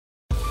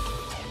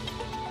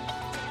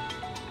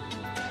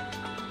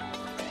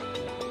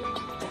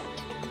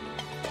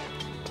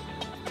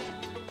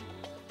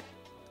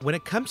When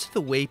it comes to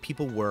the way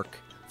people work,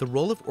 the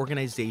role of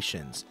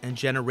organizations, and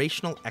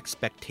generational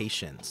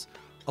expectations,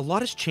 a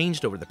lot has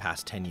changed over the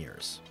past 10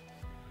 years.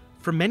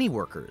 For many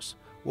workers,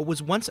 what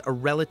was once a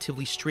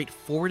relatively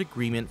straightforward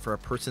agreement for a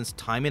person's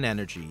time and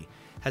energy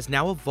has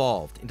now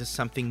evolved into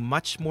something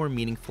much more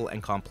meaningful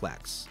and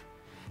complex.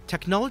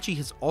 Technology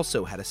has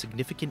also had a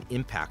significant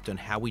impact on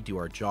how we do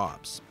our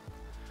jobs.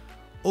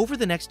 Over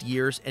the next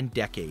years and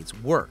decades,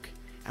 work,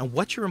 and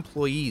what your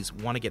employees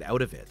want to get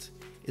out of it,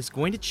 is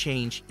going to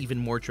change even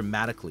more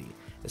dramatically,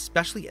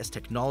 especially as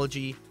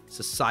technology,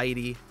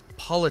 society,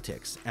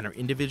 politics, and our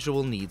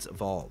individual needs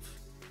evolve.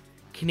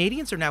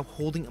 Canadians are now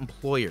holding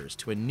employers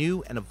to a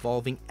new and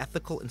evolving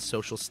ethical and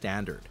social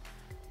standard.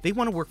 They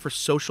want to work for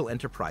social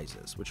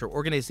enterprises, which are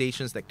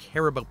organizations that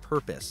care about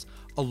purpose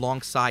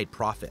alongside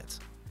profit.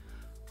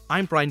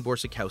 I'm Brian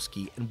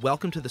Borsakowski, and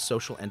welcome to The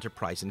Social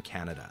Enterprise in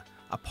Canada,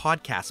 a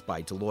podcast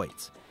by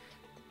Deloitte.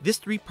 This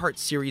three-part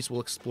series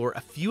will explore a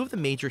few of the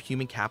major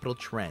human capital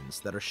trends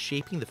that are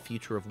shaping the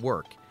future of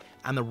work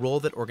and the role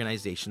that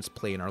organizations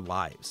play in our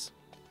lives.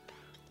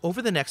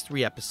 Over the next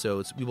 3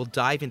 episodes, we will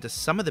dive into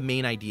some of the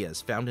main ideas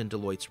found in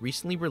Deloitte's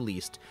recently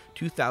released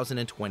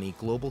 2020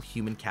 Global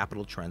Human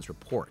Capital Trends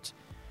report.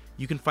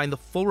 You can find the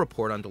full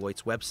report on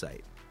Deloitte's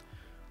website.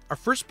 Our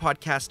first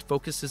podcast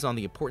focuses on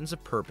the importance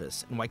of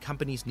purpose and why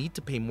companies need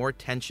to pay more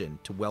attention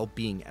to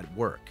well-being at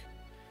work.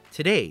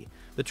 Today,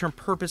 the term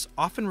purpose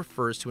often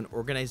refers to an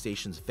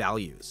organization's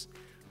values,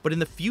 but in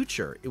the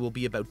future, it will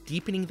be about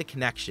deepening the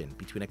connection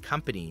between a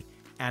company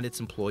and its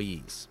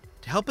employees.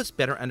 To help us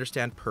better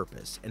understand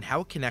purpose and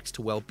how it connects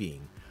to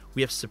well-being,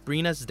 we have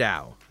Sabrina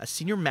Sdao, a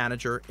senior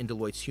manager in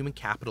Deloitte's Human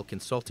Capital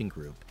Consulting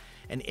Group,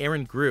 and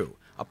Groulx,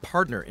 a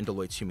partner in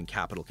Deloitte's Human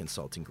Capital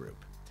Consulting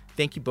Group.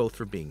 Thank you both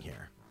for being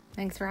here.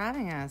 Thanks for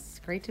having us.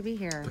 Great to be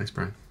here. Thanks,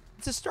 Brian.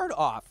 To start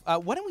off,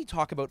 why don't we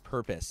talk about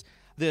purpose?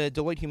 The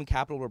Deloitte Human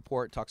Capital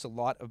Report talks a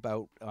lot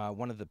about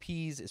one of the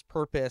P's is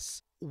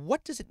purpose.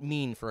 What does it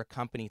mean for a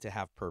company to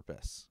have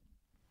purpose?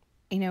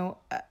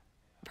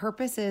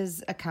 Purpose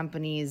is a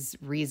company's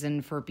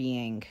reason for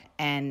being,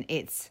 and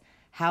it's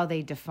how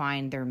they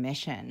define their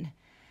mission.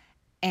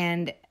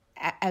 And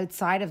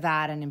outside of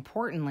that, and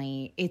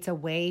importantly, it's a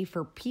way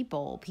for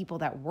people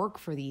that work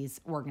for these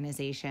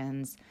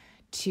organizations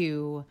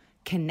to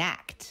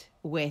connect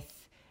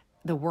with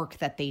the work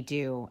that they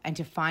do and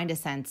to find a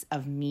sense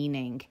of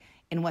meaning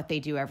in what they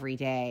do every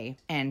day.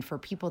 And for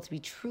people to be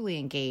truly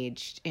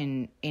engaged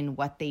in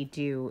what they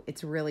do,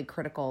 it's really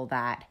critical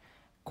that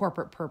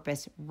corporate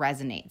purpose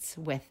resonates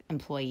with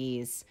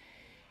employees.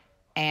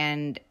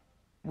 And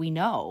we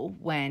know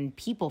when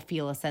people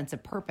feel a sense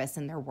of purpose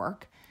in their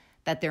work,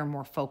 that they're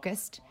more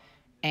focused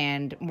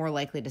and more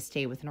likely to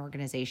stay with an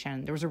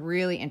organization. There was a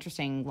really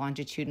interesting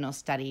longitudinal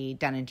study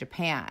done in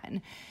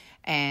Japan,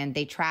 and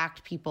they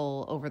tracked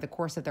people over the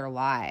course of their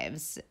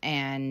lives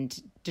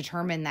and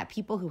determined that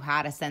people who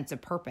had a sense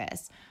of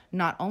purpose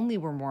not only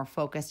were more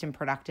focused and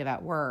productive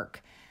at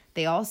work,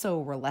 they also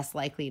were less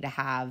likely to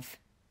have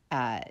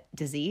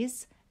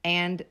disease,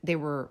 and they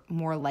were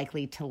more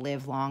likely to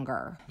live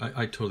longer.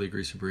 I totally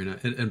agree, Sabrina.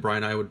 And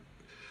Brian,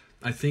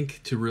 I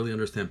think to really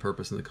understand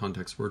purpose in the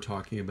context we're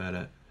talking about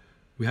it,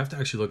 we have to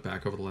actually look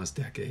back over the last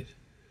decade.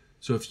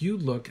 So if you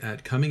look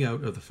at coming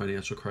out of the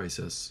financial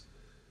crisis,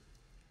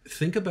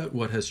 think about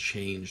what has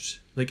changed.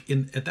 Like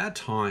at that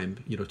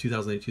time,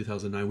 2008,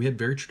 2009, we had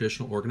very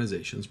traditional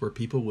organizations where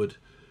people would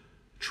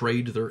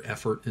trade their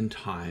effort and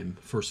time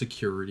for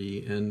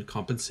security and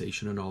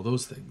compensation and all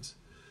those things.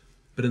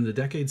 But in the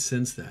decades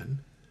since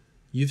then,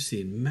 you've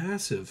seen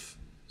massive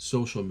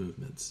social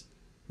movements.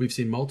 We've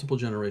seen multiple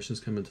generations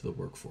come into the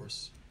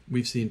workforce.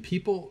 We've seen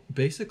people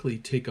basically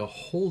take a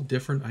whole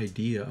different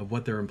idea of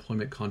what their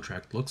employment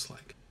contract looks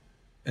like.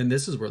 And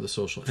this is where the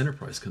social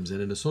enterprise comes in.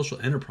 And the social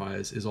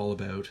enterprise is all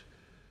about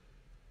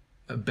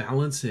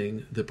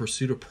balancing the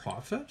pursuit of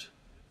profit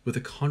with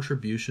a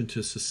contribution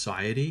to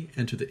society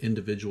and to the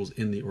individuals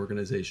in the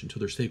organization, to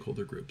their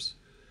stakeholder groups.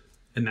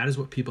 And that is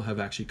what people have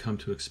actually come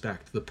to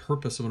expect. The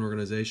purpose of an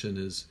organization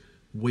is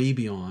way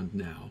beyond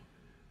now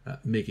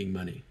making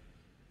money.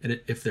 And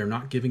if they're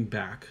not giving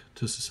back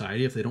to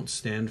society, if they don't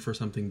stand for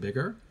something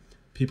bigger,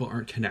 people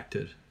aren't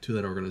connected to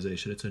that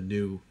organization. It's a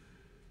new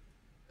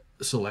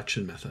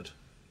selection method.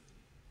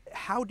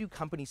 How do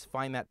companies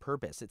find that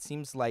purpose? It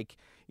seems like,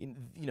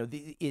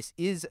 this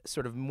is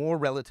sort of more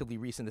relatively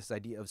recent, this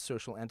idea of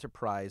social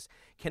enterprise.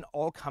 Can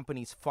all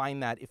companies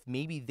find that if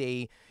maybe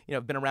they,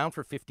 have been around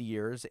for 50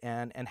 years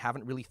and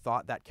haven't really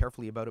thought that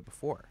carefully about it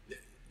before?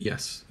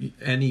 Yes,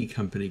 any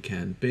company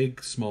can.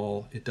 Big,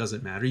 small, it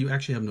doesn't matter. You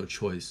actually have no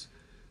choice.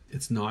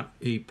 It's not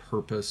a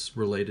purpose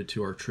related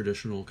to our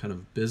traditional kind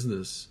of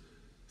business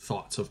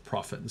thoughts of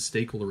profit and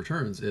stakeholder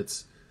returns.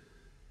 It's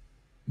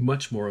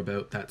much more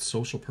about that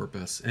social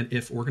purpose. And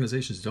if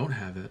organizations don't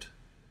have it,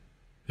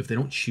 if they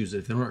don't choose it,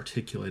 if they don't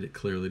articulate it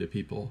clearly to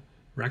people,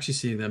 we're actually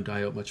seeing them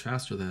die out much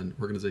faster than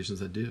organizations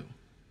that do.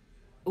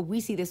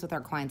 We see this with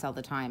our clients all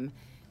the time.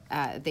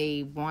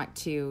 They want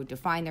to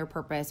define their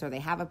purpose, or they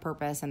have a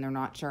purpose and they're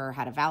not sure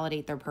how to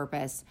validate their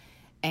purpose.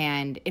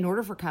 And in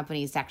order for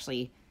companies to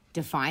actually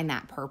define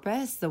that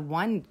purpose, the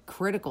one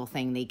critical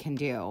thing they can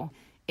do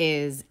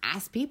is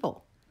ask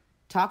people,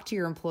 talk to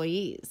your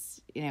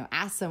employees,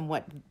 ask them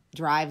what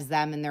drives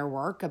them in their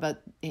work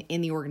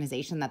in the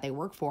organization that they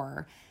work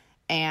for,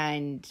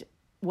 and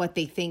what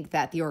they think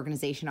that the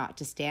organization ought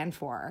to stand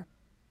for.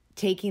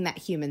 Taking that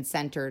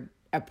human-centered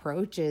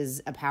approach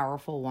is a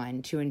powerful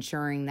one to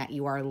ensuring that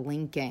you are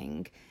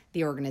linking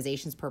the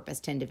organization's purpose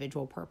to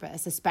individual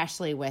purpose,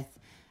 especially with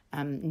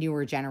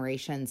newer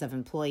generations of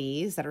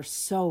employees that are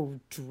so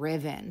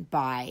driven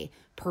by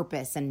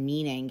purpose and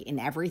meaning in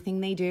everything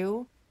they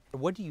do.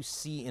 What do you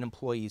see in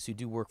employees who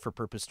do work for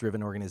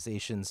purpose-driven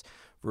organizations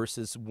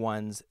versus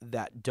ones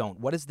that don't?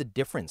 What is the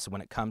difference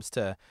when it comes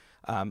to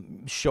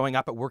showing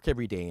up at work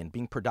every day and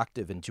being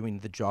productive and doing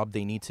the job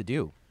they need to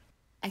do?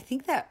 I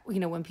think that,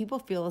 when people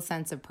feel a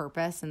sense of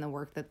purpose in the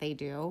work that they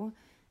do,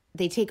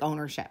 they take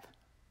ownership.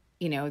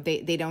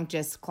 They don't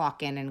just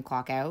clock in and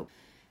clock out,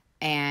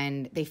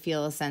 and they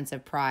feel a sense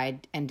of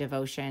pride and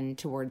devotion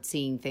towards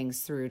seeing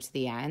things through to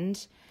the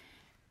end.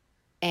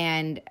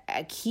 And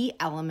a key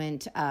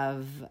element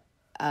of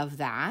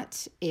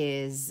that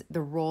is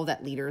the role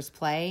that leaders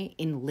play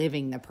in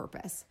living the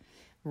purpose,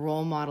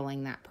 role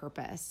modeling that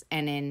purpose,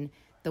 and in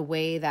the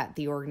way that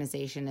the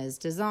organization is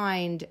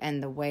designed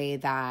and the way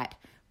that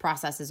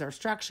processes are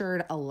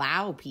structured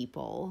allow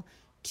people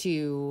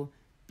to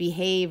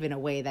behave in a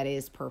way that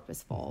is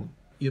purposeful.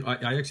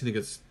 I actually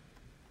think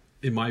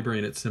in my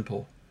brain, it's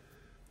simple.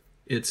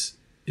 It's,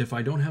 if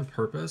I don't have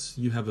purpose,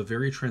 you have a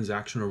very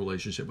transactional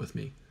relationship with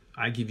me.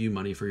 I give you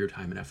money for your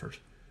time and effort.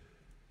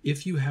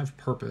 If you have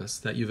purpose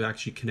that you've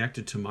actually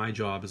connected to my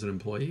job as an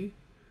employee,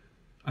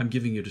 I'm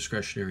giving you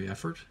discretionary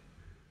effort.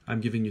 I'm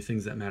giving you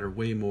things that matter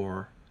way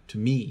more to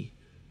me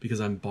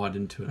because I'm bought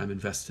into it. I'm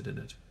invested in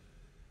it.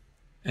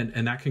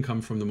 And that can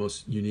come from the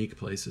most unique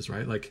places,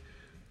 right? Like,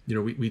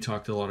 we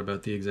talked a lot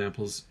about the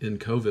examples in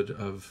COVID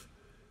of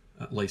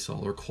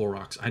Lysol or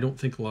Clorox. I don't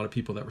think a lot of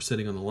people that were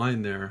sitting on the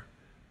line there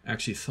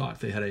actually thought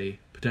they had a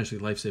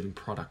potentially life-saving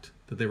product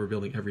that they were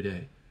building every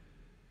day.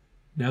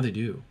 Now they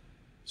do.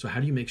 So how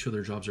do you make sure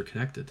their jobs are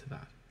connected to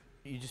that?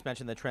 You just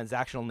mentioned the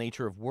transactional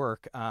nature of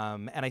work.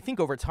 And I think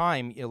over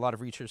time, a lot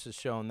of research has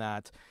shown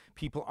that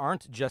people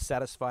aren't just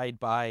satisfied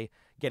by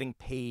getting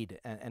paid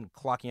and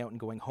clocking out and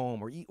going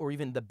home, or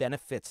even the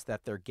benefits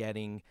that they're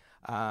getting,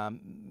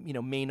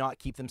 may not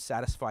keep them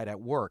satisfied at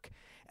work.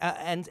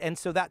 And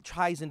so that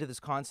ties into this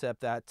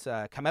concept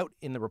that come out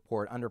in the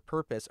report under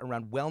purpose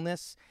around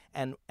wellness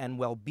and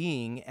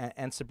well-being.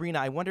 And Sabrina,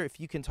 I wonder if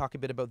you can talk a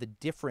bit about the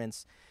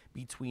difference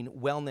between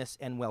wellness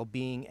and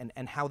well-being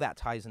and how that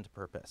ties into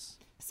purpose.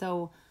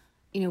 So,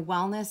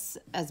 wellness,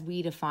 as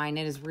we define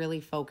it, is really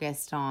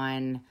focused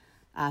on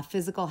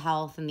physical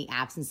health and the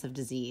absence of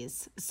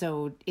disease.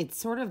 So it's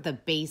sort of the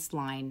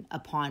baseline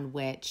upon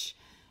which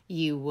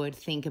you would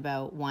think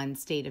about one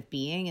state of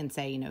being and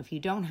say, if you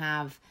don't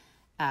have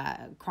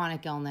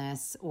chronic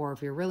illness, or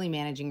if you're really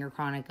managing your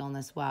chronic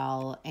illness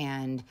well,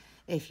 and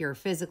if you're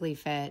physically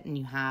fit and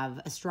you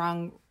have a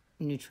strong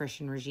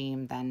nutrition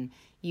regime, then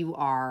you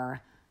are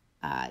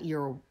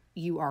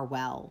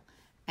well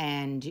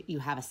and you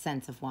have a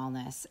sense of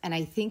wellness. And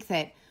I think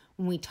that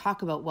when we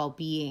talk about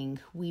well-being,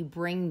 we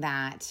bring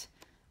that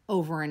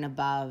over and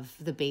above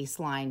the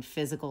baseline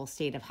physical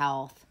state of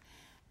health.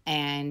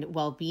 And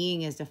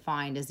well-being is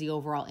defined as the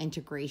overall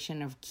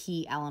integration of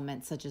key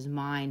elements such as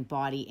mind,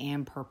 body,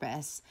 and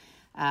purpose.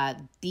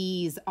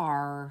 These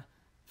are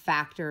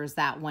factors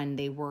that when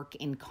they work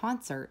in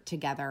concert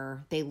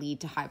together, they lead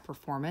to high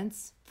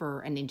performance for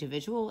an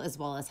individual as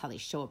well as how they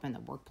show up in the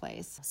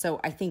workplace. So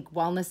I think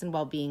wellness and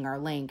well-being are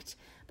linked,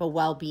 but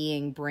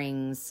well-being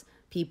brings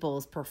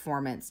people's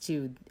performance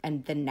to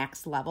the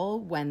next level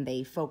when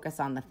they focus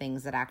on the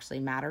things that actually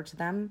matter to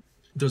them.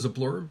 There's a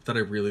blurb that I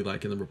really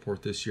like in the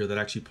report this year that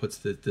actually puts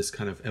this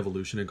kind of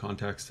evolution in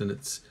context. And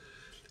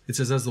it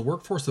says, as the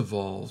workforce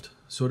evolved,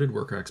 so did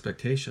worker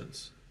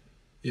expectations.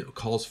 It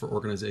calls for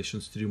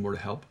organizations to do more to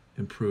help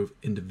improve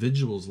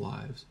individuals'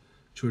 lives,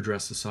 to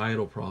address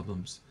societal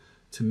problems,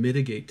 to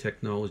mitigate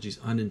technology's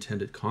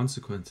unintended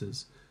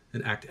consequences,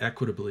 and act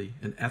equitably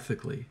and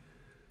ethically.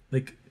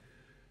 Like,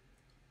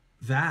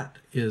 that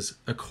is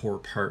a core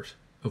part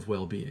of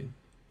well-being.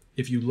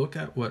 If you look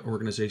at what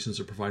organizations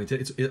are providing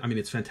today,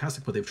 it's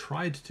fantastic what they've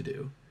tried to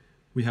do.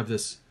 We have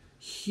this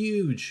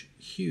huge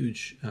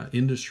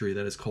industry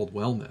that is called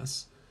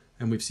wellness,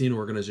 and we've seen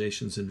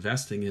organizations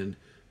investing in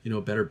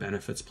better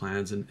benefits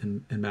plans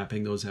and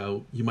mapping those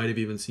out. You might have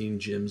even seen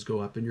gyms go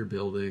up in your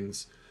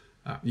buildings.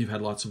 You've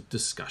had lots of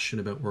discussion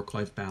about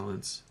work-life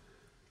balance,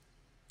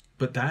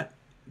 but that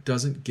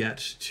doesn't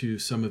get to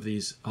some of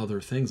these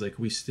other things. Like,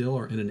 we still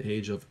are in an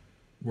age of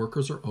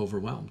workers are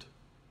overwhelmed,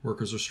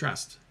 workers are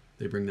stressed.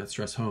 They bring that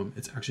stress home.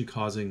 It's actually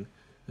causing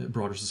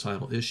broader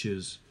societal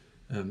issues,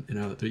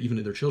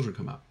 even their children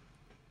come up.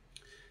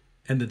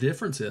 And the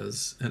difference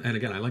is, and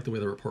again, I like the way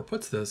the report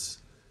puts this,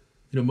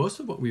 most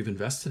of what we've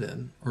invested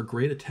in are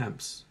great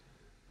attempts,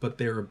 but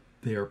they are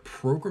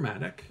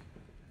programmatic,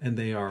 and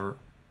they are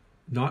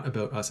not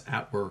about us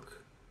at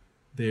work.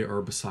 They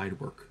are beside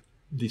work.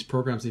 these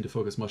programs need to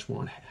focus much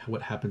more on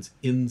what happens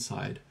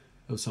inside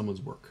of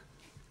someone's work.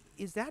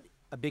 Is that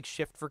a big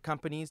shift for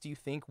companies, do you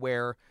think,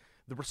 where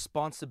the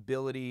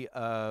responsibility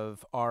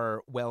of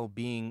our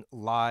well-being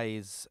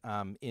lies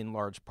in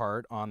large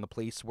part on the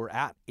place we're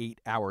at 8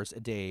 hours a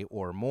day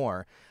or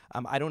more?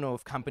 I don't know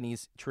if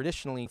companies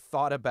traditionally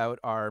thought about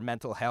our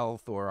mental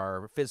health or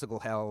our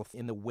physical health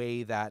in the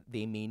way that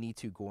they may need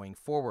to going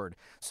forward.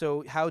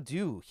 So how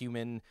do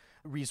human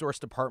resource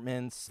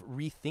departments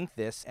rethink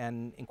this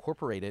and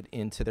incorporate it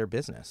into their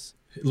business?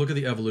 Look at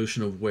the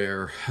evolution of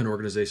where an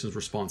organization's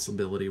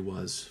responsibility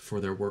was for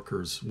their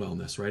workers'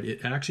 wellness, right?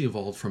 It actually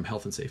evolved from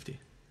health and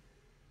safety.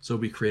 So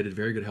we created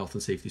very good health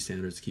and safety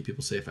standards to keep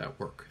people safe at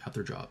work, at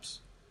their jobs.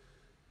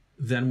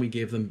 Then we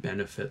gave them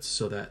benefits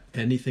so that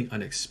anything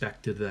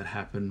unexpected that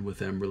happened with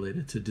them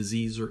related to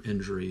disease or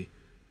injury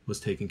was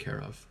taken care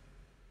of.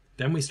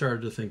 Then we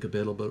started to think a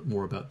bit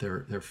more about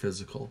their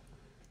physical.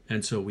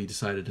 And so we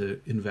decided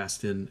to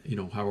invest in,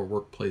 how our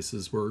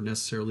workplaces were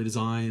necessarily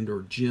designed,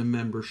 or gym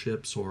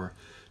memberships, or,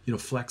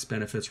 flex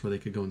benefits where they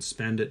could go and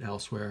spend it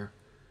elsewhere.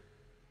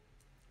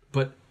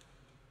 But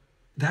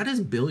that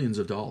is billions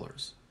of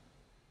dollars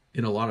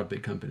in a lot of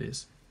big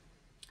companies.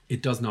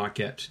 It does not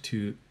get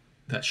to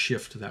that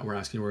shift that we're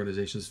asking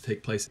organizations to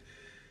take place.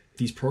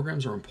 These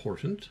programs are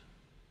important,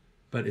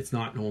 but it's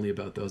not only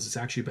about those. It's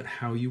actually about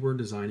how you are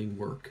designing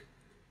work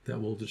that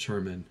will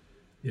determine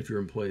if your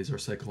employees are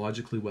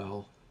psychologically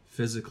well,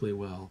 physically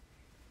well.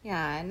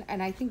 Yeah,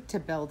 and I think to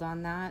build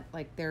on that,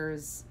 like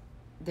there's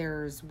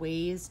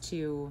ways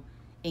to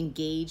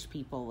engage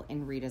people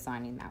in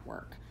redesigning that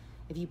work.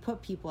 If you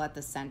put people at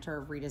the center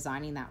of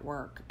redesigning that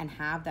work and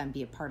have them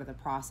be a part of the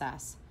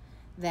process,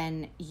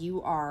 then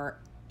you are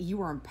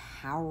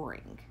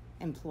empowering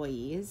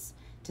employees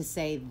to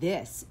say,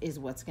 this is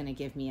what's going to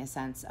give me a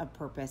sense of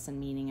purpose and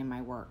meaning in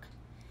my work.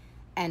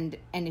 And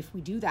if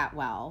we do that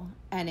well,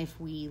 and if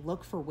we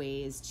look for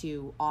ways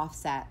to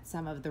offset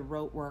some of the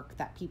rote work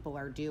that people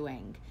are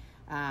doing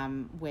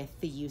with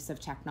the use of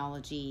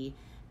technology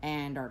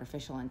and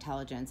artificial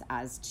intelligence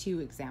as two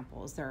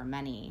examples, there are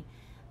many,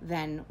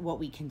 then what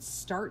we can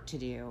start to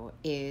do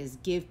is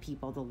give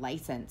people the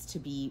license to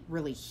be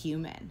really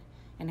human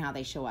in how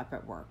they show up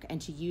at work and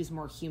to use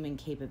more human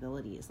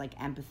capabilities like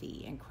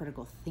empathy and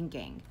critical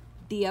thinking.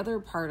 The other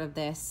part of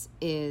this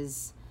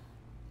is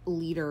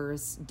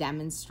leaders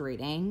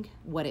demonstrating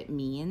what it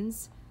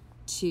means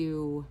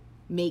to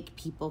make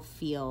people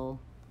feel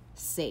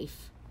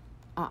safe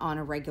on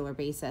a regular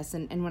basis.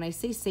 And when I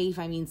say safe,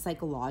 I mean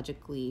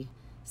psychologically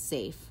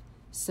safe.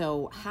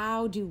 So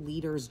how do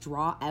leaders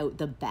draw out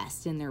the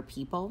best in their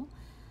people,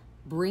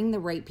 bring the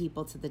right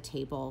people to the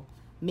table,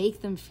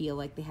 make them feel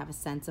like they have a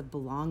sense of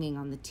belonging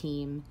on the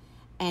team,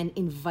 and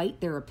invite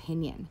their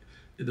opinion?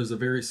 There's a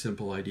very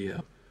simple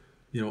idea.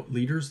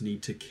 Leaders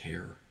need to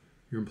care.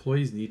 Your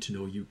employees need to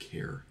know you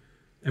care.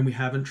 And we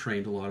haven't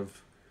trained a lot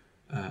of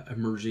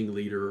emerging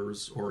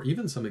leaders or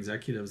even some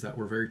executives that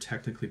were very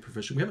technically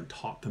proficient. We haven't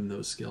taught them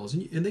those skills.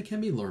 And they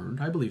can be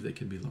learned. I believe they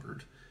can be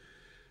learned.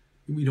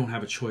 We don't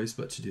have a choice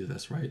but to do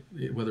this, right?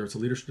 Whether it's a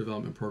leadership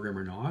development program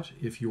or not,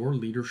 if your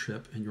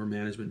leadership and your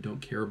management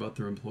don't care about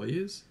their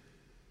employees,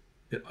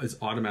 it is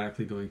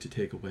automatically going to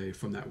take away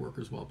from that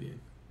worker's well-being.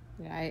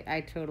 Yeah,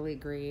 I totally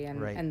agree. And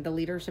Right. And the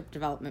leadership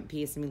development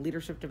piece,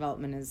 leadership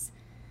development is,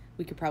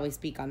 we could probably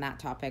speak on that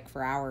topic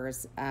for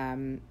hours.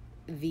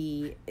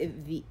 The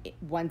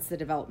once the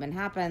development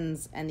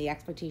happens and the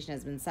expectation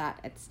has been set,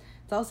 it's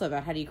also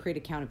about how do you create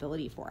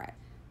accountability for it.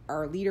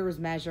 Are leaders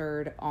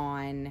measured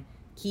on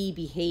key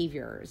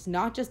behaviors,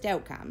 not just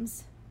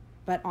outcomes,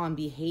 but on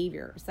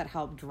behaviors that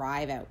help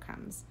drive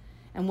outcomes?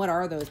 And what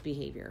are those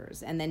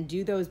behaviors? And then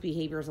do those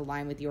behaviors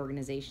align with the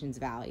organization's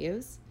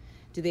values?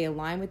 Do they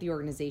align with the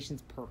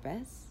organization's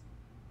purpose?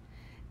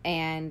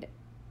 And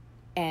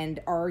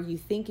are you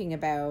thinking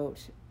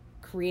about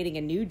creating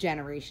a new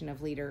generation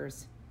of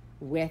leaders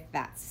with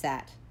that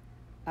set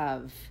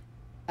of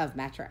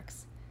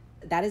metrics?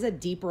 That is a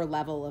deeper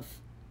level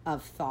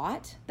of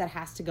thought that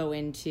has to go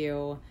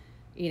into,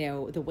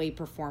 the way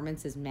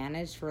performance is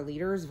managed for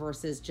leaders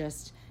versus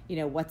just,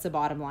 what's the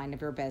bottom line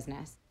of your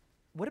business.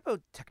 What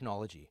about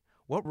technology?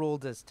 What role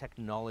does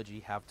technology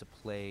have to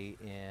play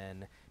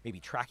in maybe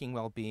tracking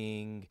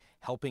well-being,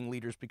 helping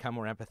leaders become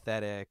more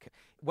empathetic?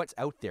 What's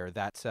out there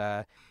that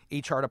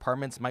HR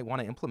departments might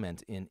want to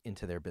implement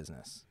into their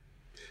business?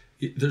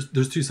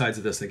 There's two sides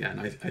of this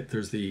again.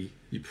 There's the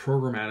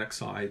programmatic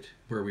side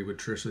where we would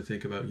traditionally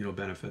think about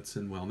benefits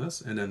and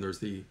wellness, and then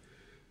there's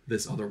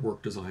this other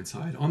work design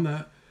side. On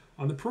the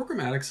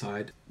programmatic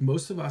side,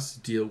 most of us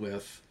deal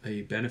with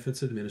a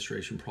benefits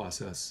administration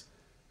process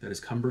that is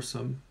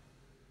cumbersome,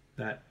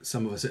 that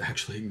some of us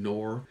actually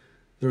ignore.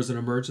 There's an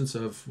emergence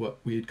of what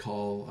we'd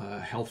call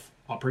health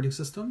operating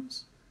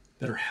systems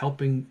that are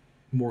helping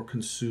more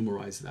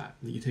consumerize that.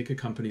 You take a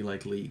company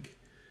like League,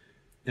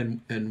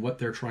 and what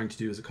they're trying to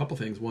do is a couple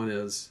things. One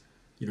is,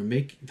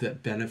 make the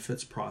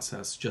benefits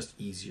process just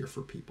easier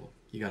for people.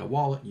 You got a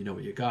wallet, you know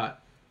what you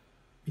got,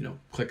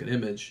 click an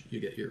image,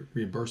 you get your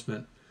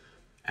reimbursement,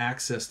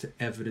 access to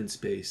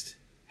evidence-based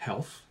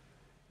health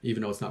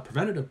even though it's not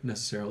preventative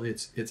necessarily,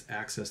 it's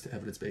access to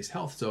evidence-based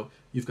health. So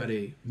you've got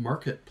a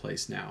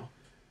marketplace now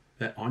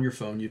that on your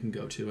phone you can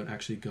go to and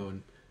actually go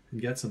and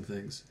get some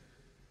things.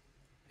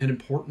 And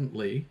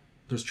importantly,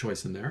 there's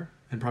choice in there.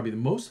 And probably the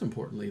most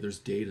importantly, there's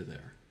data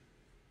there.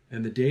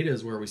 And the data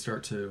is where we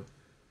start to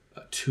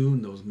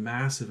tune those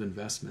massive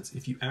investments.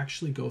 If you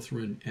actually go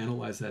through and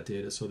analyze that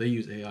data, so they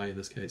use AI in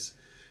this case,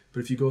 but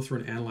if you go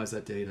through and analyze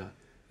that data,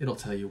 it'll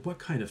tell you what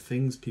kind of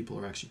things people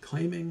are actually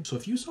claiming. So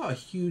if you saw a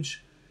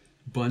huge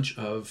bunch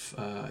of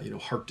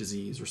heart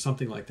disease or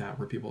something like that,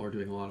 where people are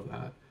doing a lot of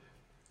that,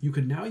 you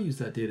could now use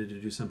that data to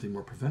do something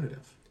more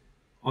preventative.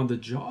 On the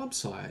job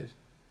side,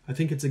 I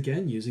think it's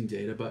again using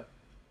data, but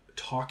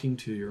talking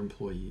to your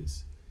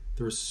employees.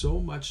 There's so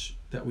much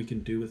that we can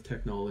do with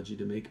technology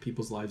to make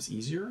people's lives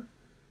easier,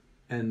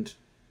 and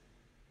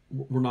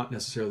we're not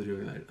necessarily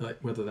doing that. Like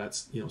whether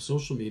that's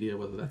social media,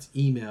 whether that's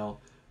email,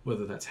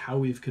 whether that's how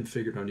we've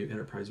configured our new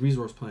enterprise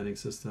resource planning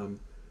system,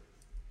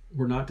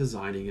 we're not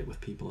designing it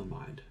with people in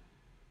mind.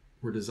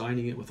 We're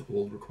designing it with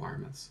old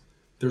requirements.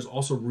 There's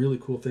also really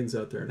cool things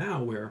out there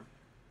now where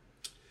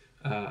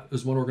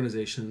there's one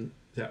organization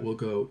that will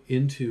go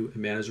into a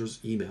manager's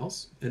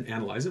emails and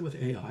analyze it with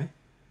AI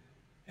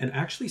and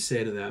actually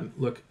say to them,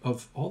 look,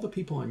 of all the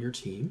people on your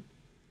team,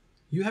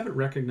 you haven't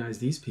recognized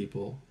these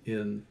people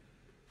in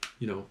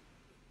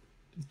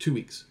 2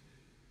 weeks.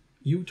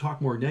 You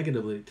talk more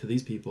negatively to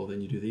these people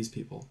than you do these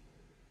people.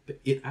 But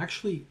it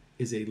actually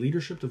is a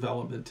leadership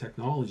development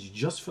technology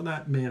just for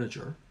that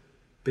manager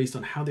based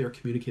on how they are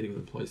communicating with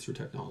employees through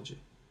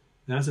technology.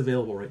 And that's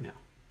available right now.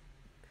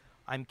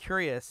 I'm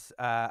curious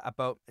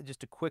about,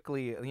 just to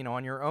quickly,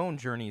 on your own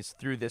journeys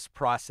through this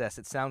process,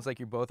 it sounds like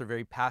you both are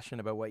very passionate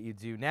about what you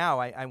do now.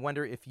 I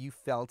wonder if you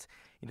felt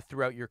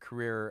throughout your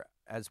career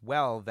as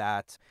well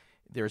that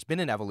there's been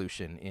an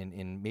evolution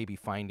in maybe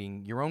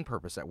finding your own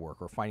purpose at work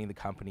or finding the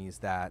companies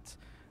that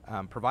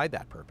provide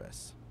that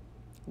purpose.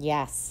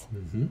 Yes,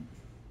 Mm-hmm.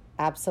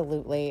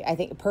 absolutely. I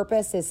think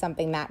purpose is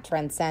something that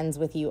transcends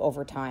with you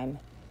over time.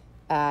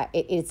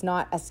 It's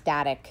not a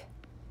static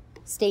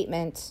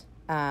statement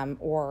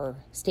or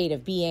state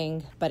of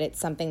being, but it's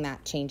something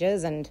that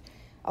changes. And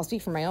I'll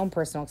speak from my own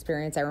personal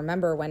experience. I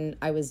remember when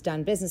I was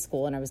done business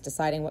school and I was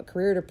deciding what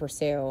career to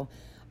pursue,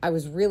 I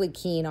was really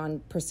keen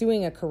on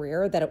pursuing a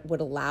career that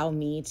would allow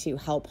me to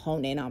help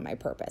hone in on my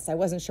purpose. I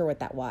wasn't sure what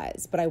that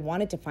was, but I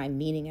wanted to find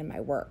meaning in my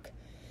work.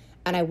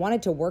 And I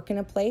wanted to work in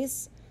a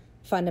place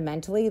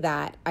fundamentally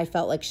that I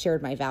felt like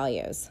shared my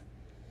values.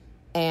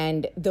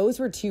 And those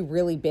were two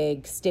really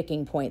big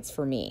sticking points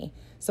for me.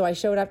 So I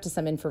showed up to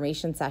some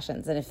information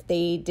sessions, and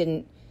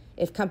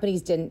if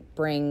companies didn't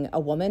bring a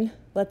woman,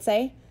 let's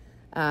say,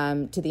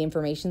 to the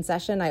information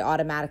session, I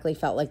automatically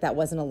felt like that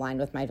wasn't aligned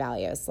with my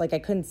values. Like I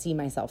couldn't see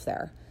myself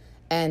there.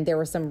 And there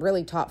were some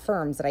really top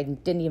firms that I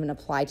didn't even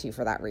apply to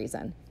for that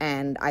reason.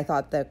 And I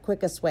thought the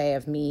quickest way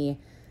of me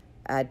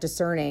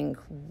discerning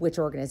which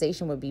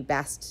organization would be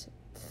best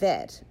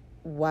fit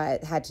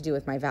what had to do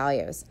with my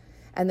values.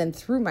 And then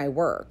through my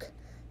work,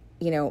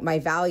 my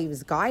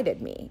values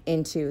guided me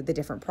into the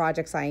different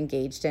projects I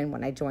engaged in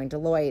when I joined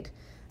Deloitte,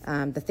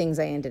 the things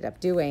I ended up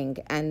doing.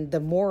 And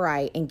the more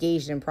I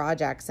engaged in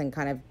projects and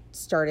kind of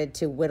started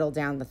to whittle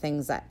down the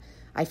things that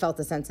I felt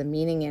a sense of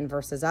meaning in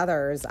versus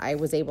others, I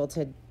was able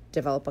to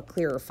develop a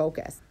clearer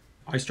focus.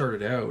 I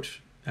started out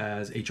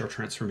as HR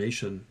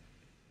transformation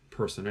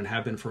person and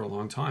have been for a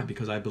long time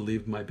because I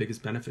believed my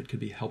biggest benefit could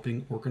be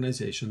helping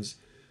organizations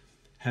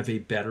have a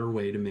better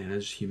way to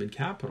manage human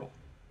capital,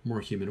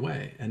 more human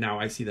way. And now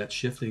I see that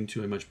shifting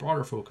to a much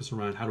broader focus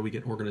around how do we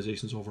get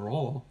organizations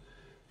overall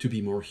to be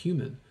more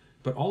human.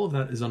 But all of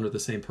that is under the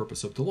same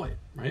purpose of Deloitte,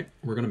 right?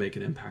 We're going to make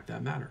an impact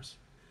that matters.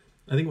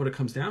 I think what it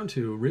comes down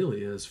to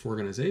really is for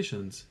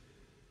organizations,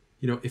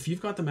 if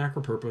you've got the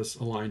macro purpose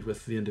aligned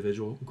with the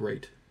individual,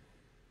 great.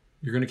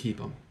 You're going to keep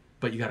them,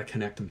 but you got to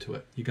connect them to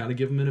it. You got to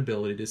give them an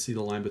ability to see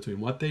the line between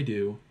what they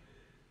do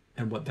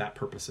and what that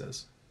purpose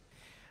is.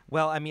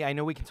 Well, I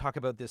know we can talk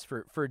about this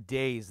for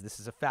days. This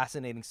is a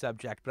fascinating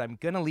subject, but I'm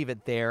going to leave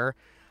it there.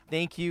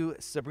 Thank you,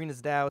 Sabrina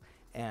Sdao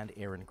and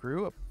Aaron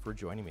Groulx, for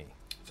joining me.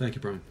 Thank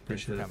you, Brian.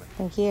 Appreciate it.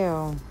 Thank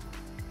you.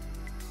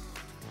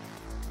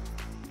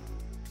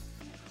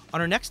 On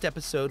our next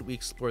episode, we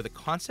explore the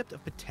concept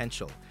of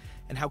potential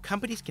and how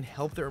companies can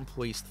help their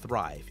employees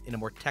thrive in a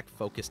more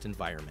tech-focused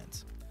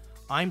environment.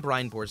 I'm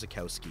Brian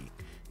Borzakowski.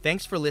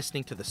 Thanks for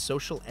listening to The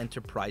Social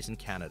Enterprise in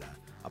Canada,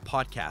 a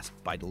podcast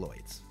by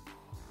Deloitte.